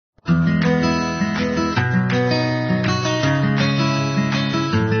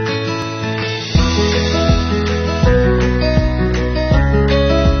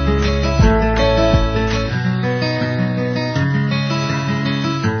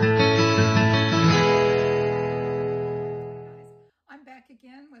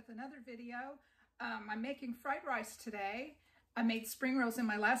with another video. I'm making fried rice today. I made spring rolls in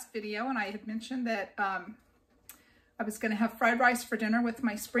my last video, and I had mentioned that I was going to have fried rice for dinner with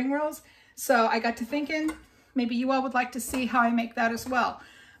my spring rolls. So I got to thinking maybe you all would like to see how I make that as well.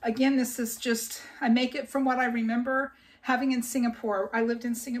 Again, this is just, I make it from what I remember having in Singapore. I lived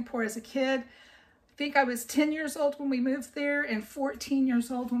in Singapore as a kid. I think I was 10 years old when we moved there and 14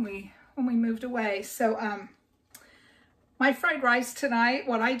 years old when we moved away. So my fried rice tonight,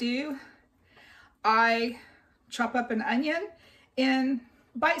 what I do, I chop up an onion in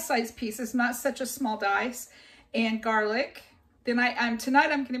bite-sized pieces, not such a small dice, and garlic. Then tonight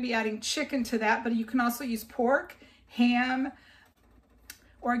I'm going to be adding chicken to that, but you can also use pork, ham,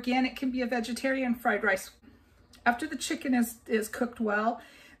 or again, it can be a vegetarian fried rice. After the chicken is cooked well,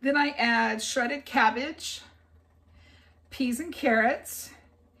 then I add shredded cabbage, peas and carrots,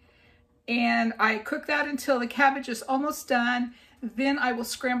 and I cook that until the cabbage is almost done. Then I will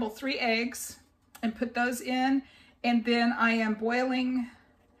scramble 3 eggs and put those in, and then I am boiling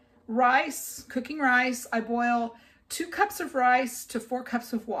rice, cooking rice. I boil 2 cups of rice to 4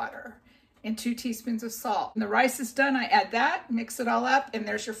 cups of water and 2 teaspoons of salt. When the rice is done, I add that, mix it all up, and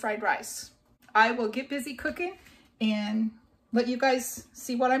there's your fried rice. I will get busy cooking and let you guys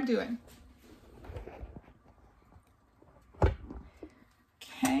see what I'm doing.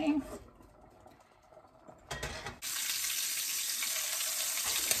 Okay.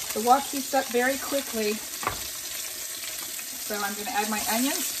 The wok heats up very quickly. So I'm going to add my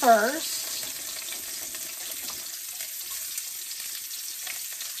onions first.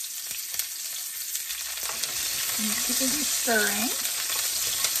 And keep busy stirring.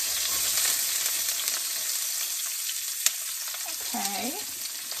 Okay.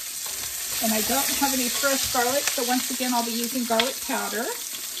 And I don't have any fresh garlic, so once again I'll be using garlic powder.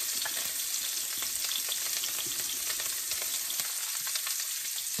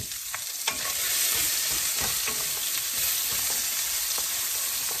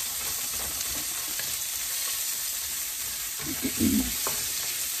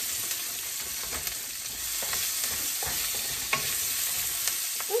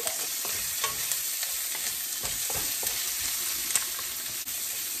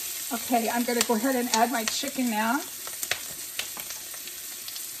 Okay, I'm going to go ahead and add my chicken now.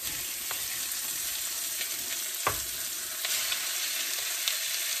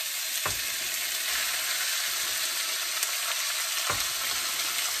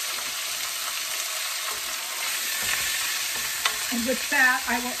 And with that,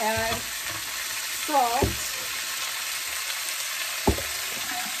 I will add salt.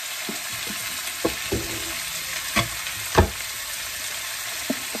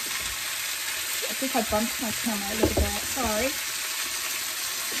 I think I bumped my camera a little bit, sorry.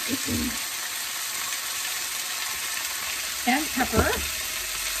 And pepper.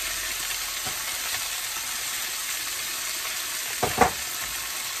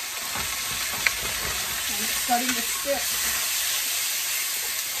 And it's starting to stick.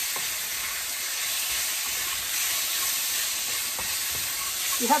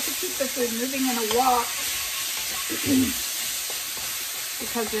 You have to keep the food moving in a wok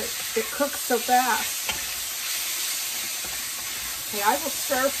because it cooks so fast. Okay, I will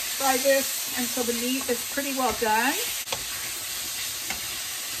stir fry this until the meat is pretty well done.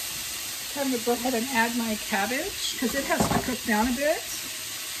 I'm going to go ahead and add my cabbage because it has to cook down a bit.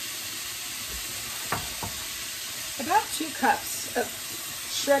 About 2 cups of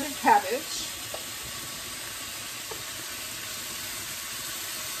shredded cabbage.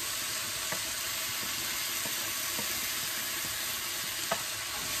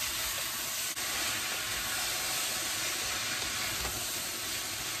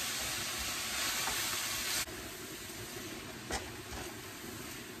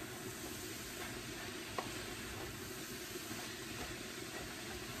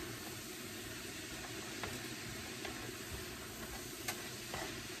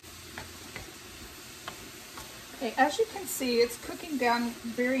 Okay, as you can see, it's cooking down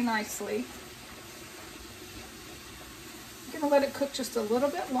very nicely. I'm going to let it cook just a little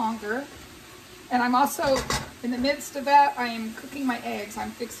bit longer. And I'm also, in the midst of that, I am cooking my eggs. I'm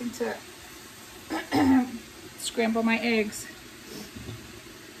fixing to scramble my eggs.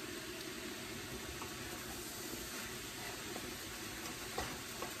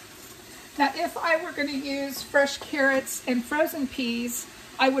 Now, if I were going to use fresh carrots and frozen peas,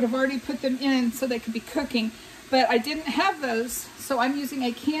 I would have already put them in so they could be cooking. But I didn't have those, so I'm using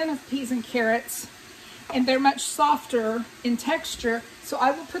a can of peas and carrots, and they're much softer in texture, so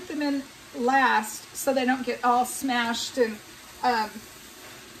I will put them in last so they don't get all smashed and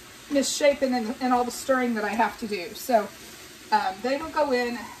misshapen and all the stirring that I have to do. So They will go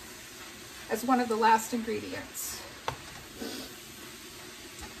in as one of the last ingredients.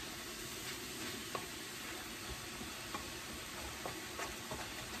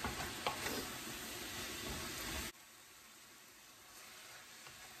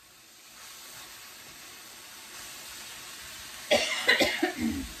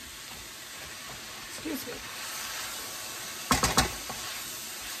 Excuse me.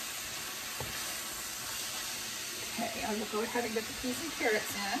 Okay, I will go ahead and get the peas and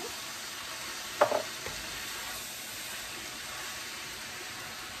carrots in.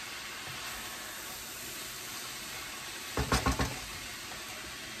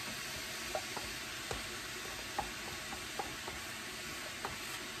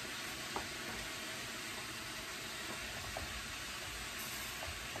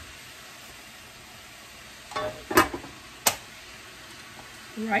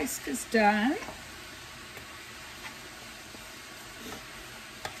 Rice is done.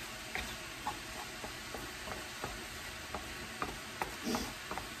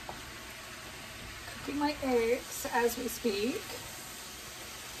 Cooking my eggs as we speak.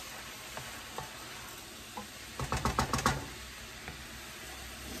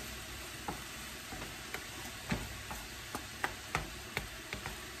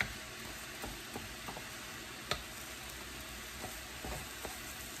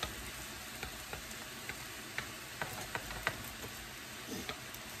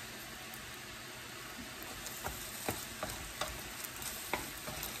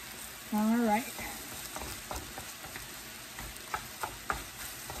 All right.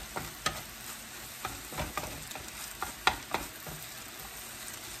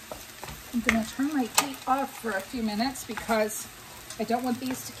 I'm going to turn my heat off for a few minutes because I don't want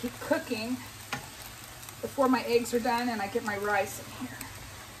these to keep cooking before my eggs are done and I get my rice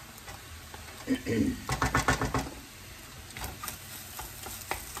in here.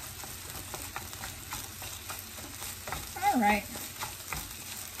 All right.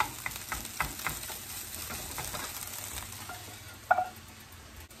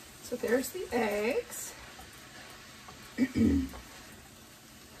 So there's the eggs.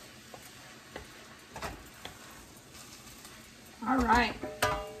 All right.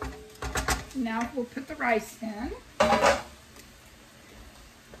 Now we'll put the rice in. I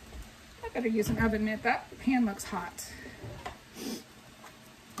better use an oven mitt. That pan looks hot.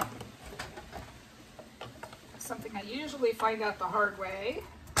 Something I usually find out the hard way.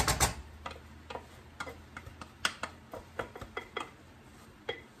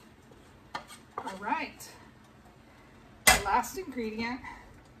 All right, the last ingredient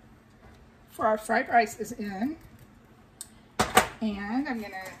for our fried rice is in, and I'm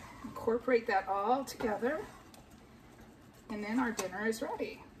going to incorporate that all together, and then our dinner is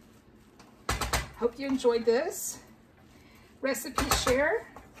ready. Hope you enjoyed this recipe share,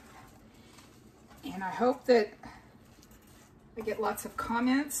 and I hope that I get lots of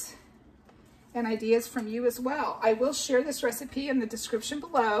comments and ideas from you as well. I will share this recipe in the description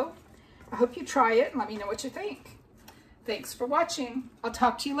below. I hope you try it and let me know what you think. Thanks for watching. I'll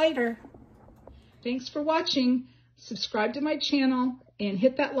talk to you later. Thanks for watching. Subscribe to my channel and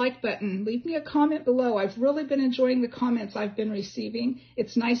hit that like button. Leave me a comment below. I've really been enjoying the comments I've been receiving.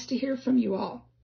 It's nice to hear from you all.